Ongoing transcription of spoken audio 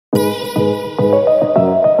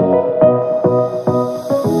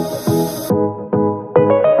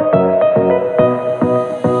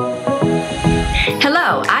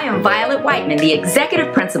the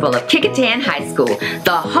executive principal of Kecoughtan High School,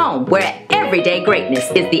 the home where everyday greatness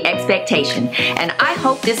is the expectation. And I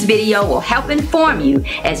hope this video will help inform you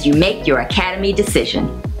as you make your academy decision.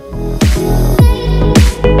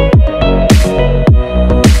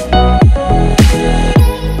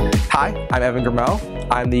 Hi, I'm Evan Grimmel.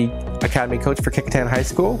 I'm the Academy Coach for Kecoughtan High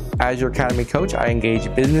School. As your Academy Coach, I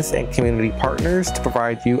engage business and community partners to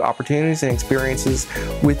provide you opportunities and experiences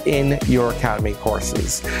within your Academy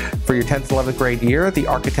courses. For your 10th and 11th grade year, the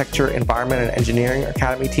Architecture, Environment, and Engineering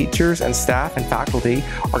Academy teachers and staff and faculty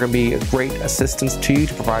are going to be a great assistance to you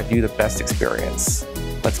to provide you the best experience.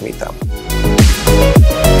 Let's meet them.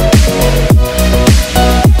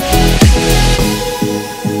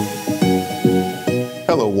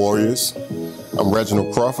 Hello, Warriors. I'm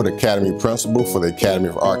Reginald Crawford, Academy Principal for the Academy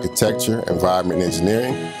of Architecture, Environment, and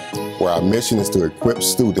Engineering, where our mission is to equip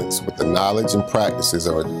students with the knowledge and practices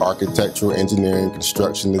of architectural, engineering,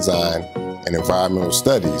 construction design, and environmental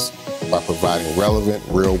studies by providing relevant,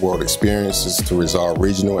 real-world experiences to resolve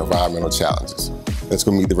regional environmental challenges. Let's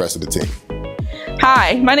go meet the rest of the team.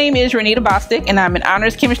 Hi, my name is Renita Bostic, and I'm an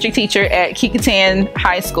honors chemistry teacher at Kecoughtan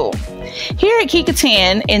High School. Here at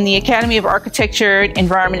Kecoughtan, in the Academy of Architecture,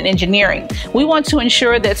 Environment, and Engineering, we want to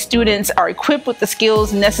ensure that students are equipped with the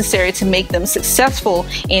skills necessary to make them successful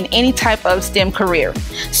in any type of STEM career.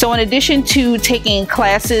 So in addition to taking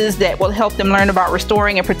classes that will help them learn about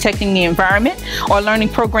restoring and protecting the environment, or learning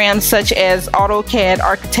programs such as AutoCAD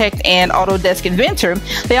Architect and Autodesk Inventor,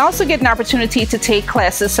 they also get an opportunity to take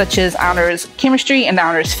classes such as honors chemistry and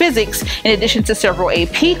honors physics, in addition to several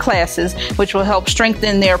AP classes, which will help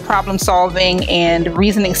strengthen their problem solving and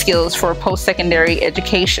reasoning skills for post-secondary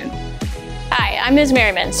education. Hi, I'm Ms.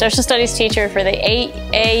 Merriman, Social Studies teacher for the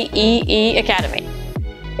AAEE Academy.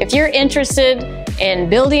 If you're interested in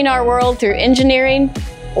building our world through engineering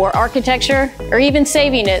or architecture, or even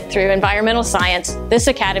saving it through environmental science, this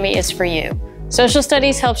academy is for you. Social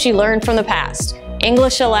Studies helps you learn from the past.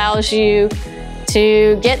 English allows you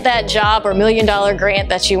to get that job or million-dollar grant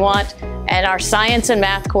that you want, and our science and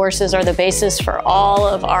math courses are the basis for all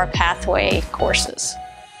of our pathway courses.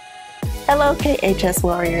 Hello, KHS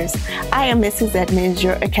Warriors. I am Mrs. Edmonds,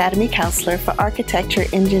 your Academy Counselor for Architecture,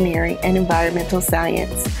 Engineering, and Environmental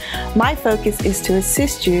Science. My focus is to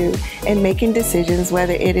assist you in making decisions,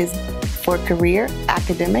 whether it is for career,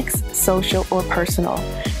 academics, social, or personal.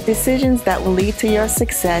 Decisions that will lead to your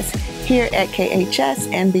success here at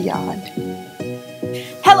KHS and beyond.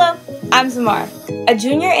 Hello, I'm Zamar, a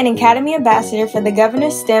junior and Academy Ambassador for the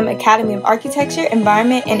Governor's STEM Academy of Architecture,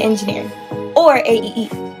 Environment, and Engineering, or AEE.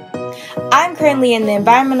 I'm currently in the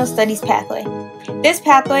Environmental Studies pathway. This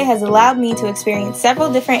pathway has allowed me to experience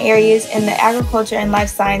several different areas in the agriculture and life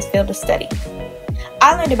science field of study.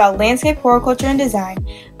 I learned about landscape horticulture and design,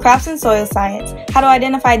 crops and soil science, how to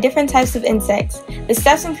identify different types of insects, the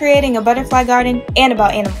steps in creating a butterfly garden, and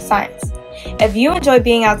about animal science. If you enjoy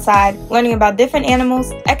being outside, learning about different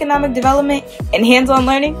animals, economic development, and hands-on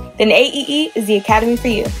learning, then AEE is the academy for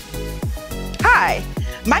you. Hi,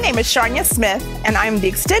 my name is Shania Smith, and I'm the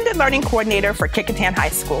Extended Learning Coordinator for Kecoughtan High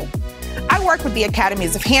School. I work with the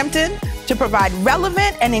Academies of Hampton to provide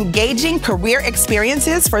relevant and engaging career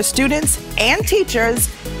experiences for students and teachers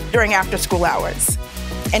during after-school hours.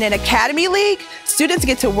 And in Academy League, students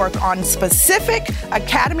get to work on specific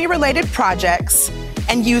academy-related projects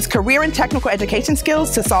and use career and technical education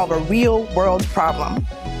skills to solve a real-world problem.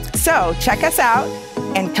 So check us out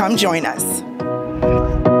and come join us.